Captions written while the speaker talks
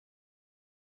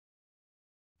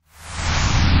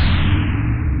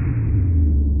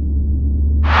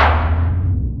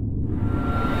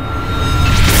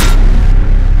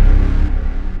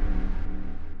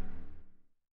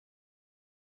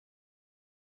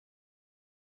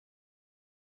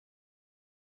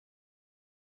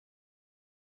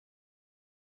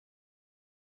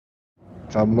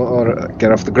Or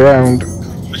get off the ground.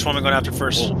 Which one are we going after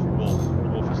first?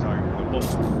 Wolf is target.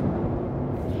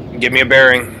 Wolf. Give me a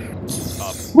bearing.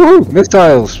 Woohoo!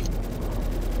 Missiles!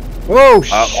 Whoa!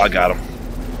 Oh, I got him.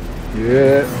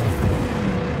 Yeah.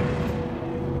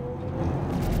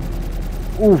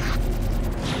 Oof.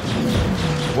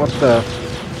 What the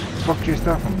fuck just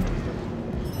happened?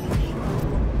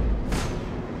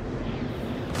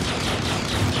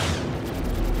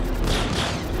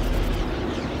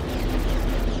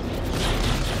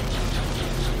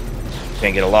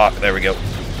 Can't get a lock. There we go.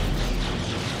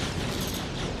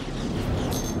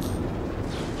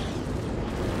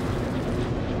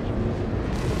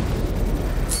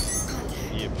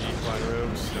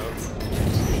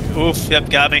 Oof, yep,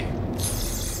 got me.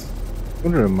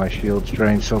 Wonder if my shield's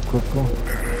drained so quickly.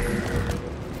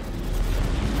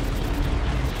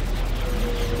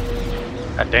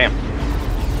 God damn.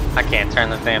 I can't turn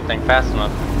the damn thing fast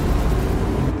enough.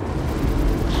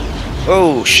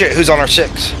 Oh shit! Who's on our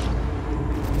 6?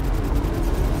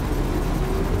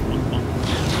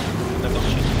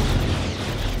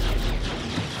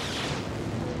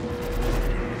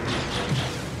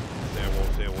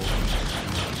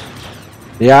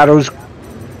 The arrows.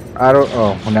 Arrow.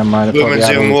 Oh, well, never mind. Boom and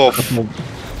zoom wolf.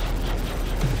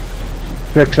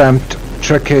 Trick's amped.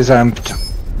 Trick is amped.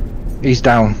 He's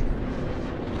down.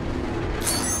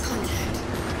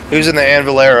 Who's in the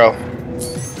anvil arrow?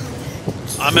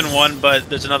 I'm in one, but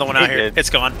there's another one out here. Did. It's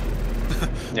gone.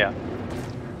 Yeah.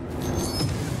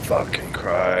 Fucking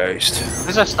Christ.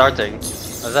 Who's our starting?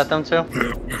 Is that them too?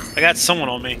 I got someone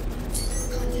on me.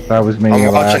 That was me.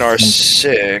 I'm watching our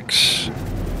accident. 6.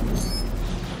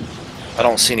 I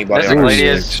don't see anybody There's a on our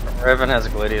Gladius. 6. Revan has a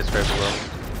Gladius right below.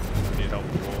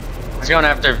 He's going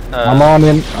after. I'm on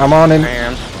him. I'm on him.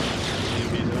 Iron.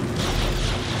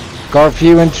 Got a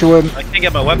few into him. I can't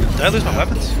get my weapons. Did I lose my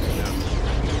weapons?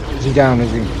 Is he down?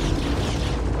 Is he?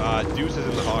 Deuce is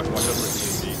in the Hawk. Watch out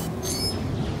for D&D.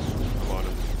 I'm on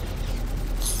him.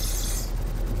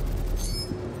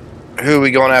 Who are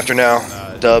we going after now?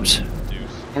 Dubs.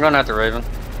 Deuce. I'm going after Raven.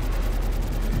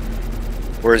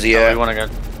 Where's he Oh, at? we want to go.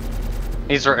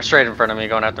 He's straight in front of me,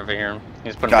 going after Vahir.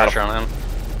 He's putting Got pressure on him.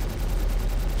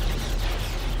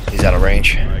 He's out of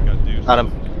range. Alright, got Deuce. Got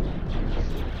him.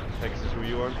 Texas, who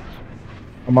you on?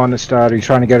 I'm on the start. He's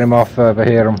trying to get him off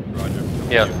Vahir. Roger.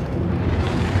 Yeah.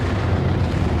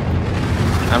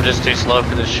 I'm just too slow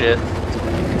for this shit.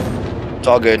 It's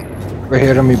all good.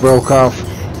 Vahir, he broke off.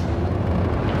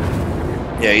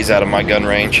 Yeah, he's out of my gun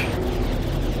range.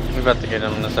 We're about to get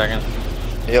him in a second.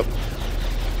 Yep.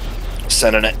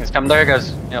 Sending it. He's coming. There he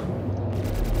goes. Yep.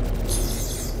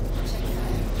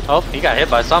 Oh, he got hit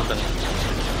by something.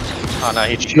 Oh no,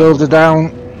 he Shields are down.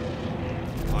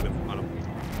 On him. On him.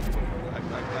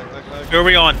 Back. Who are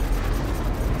we on?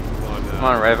 Come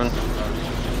on, Raven.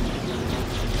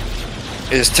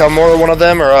 Is Telmore one of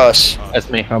them or us? That's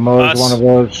me. I'm always Us. one of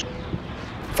those.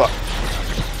 Fuck.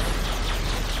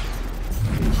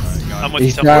 I'm with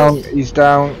He's you. down. He's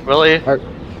down. Willie,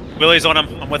 Willie's on him.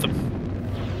 I'm with him.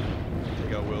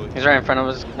 Take out Willie. he's right in front of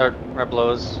us, or right below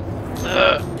us.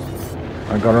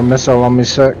 I got a missile on me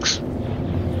 6.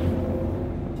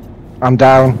 I'm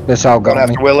down. Missile Going got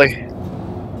me. after Willie.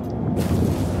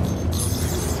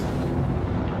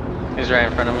 He's right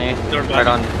in front of me. They're Right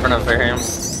on front of him.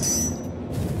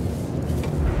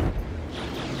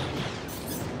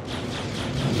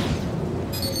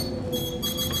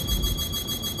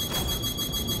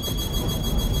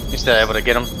 You still able to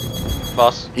get him,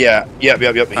 boss? Yeah. Yep.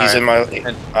 He's Alright. in my.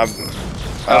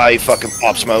 He fucking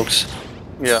pop smokes.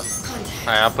 Yeah.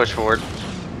 Alright, I'll push forward.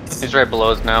 He's right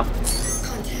below us now.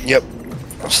 Yep.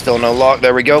 Still no lock.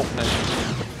 There we go.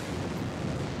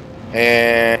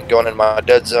 And going in my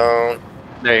dead zone.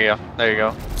 There you go. There you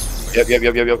go. Yep.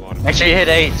 Make sure you hit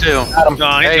 8 too.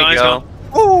 Gone, There he's you gone, he's go.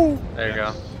 gone. There you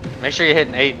go. Make sure you hit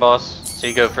an 8, boss, so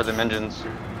you go for the engines.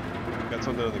 Got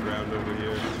something on the ground over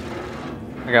here.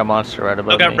 I got monster right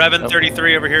above I got me. Revan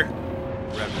 33 over here.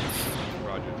 Revan.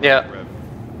 Roger. Yeah. Revan.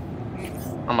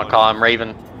 I'm gonna call him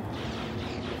Raven.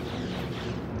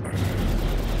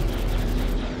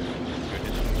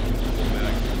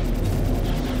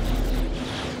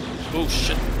 Oh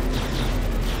shit.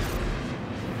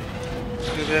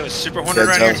 Do we have a Super Hornet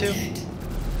around here too?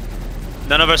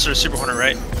 None of us are a Super Hornet,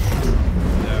 right?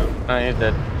 Yeah. Oh, he's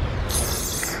dead.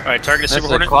 Alright, target a Super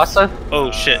That's Hornet. Quasa?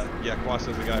 Oh shit. Yeah,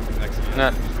 Quasa's the guy from next to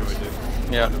Nah.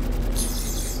 Yeah.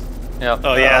 Yeah.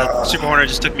 Oh yeah, Super Hornet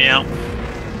just took me out.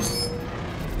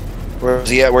 Where's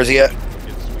he at?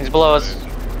 He's below us.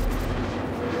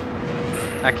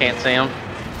 I can't see him.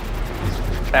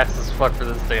 Fast as fuck for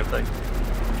this damn thing.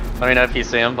 Let me know if you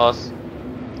see him, boss.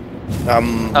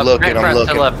 I'm Up, looking, I'm front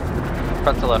looking. to left.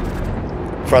 Front to left.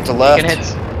 Front to You left? can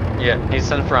hit. Yeah, he's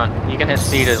in front. You can hit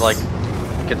C to like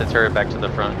get the turret back to the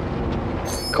front.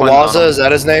 Kawaza, is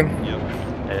that his name? Yep.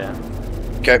 Yeah.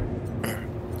 Okay.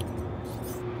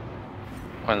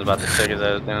 Quinn's about to take his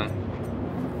ass down.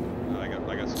 I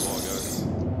got small guns.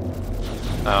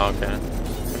 Oh, okay.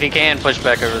 If he can, push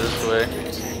back over this way.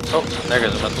 Oh, there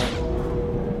goes a missile.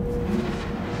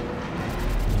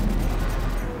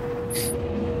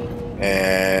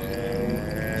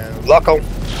 And Loco.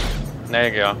 There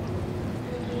you go.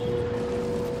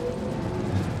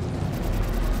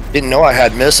 Didn't know I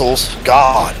had missiles.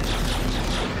 God.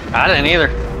 I didn't either.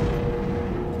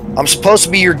 I'm supposed to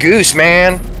be your goose,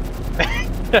 man.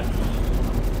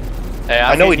 Hey,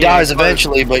 I know he dies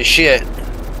eventually. eventually, but shit.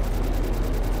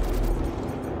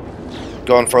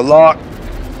 Going for a lock.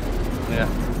 Yeah.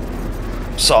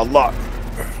 Saw a lock.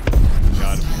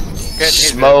 Got him. Good,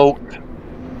 he's Smoke.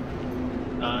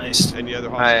 Nice. Any other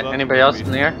Alright, hostiles? anybody else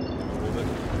in the air? Hold it.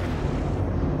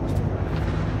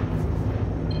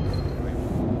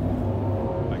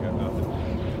 I got nothing.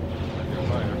 I hear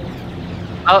fire.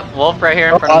 Oh, Wolf right here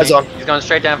in Oh, front of eyes me. on. He's going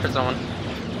straight down for someone.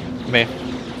 Me.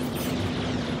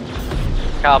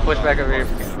 Kyle, push back over here.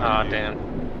 Oh, damn.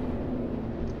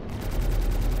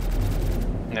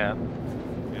 Yeah.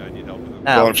 Yeah, I need help with him.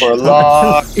 Going for a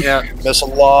lock. Yeah.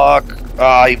 Missile lock.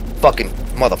 Ah, you fucking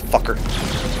motherfucker.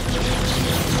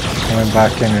 Coming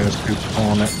back in and just keep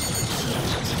pulling it.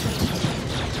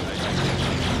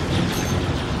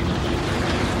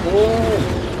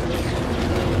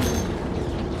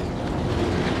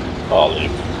 Holy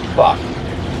fuck.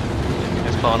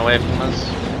 He's pulling away from us.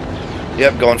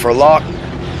 Yep, going for a lock.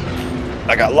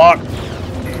 I got locked.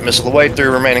 Missile away, 3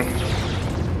 remaining.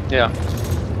 Yeah.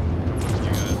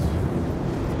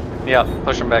 Yeah,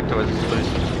 push him back towards us,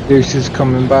 please. Deuce is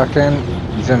coming back in.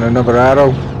 He's in another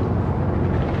arrow.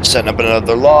 Setting up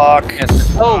another lock.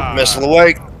 Yes. Oh! Missile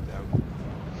away.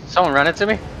 Someone run it to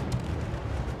me?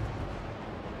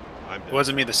 I'm It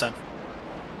wasn't me this time.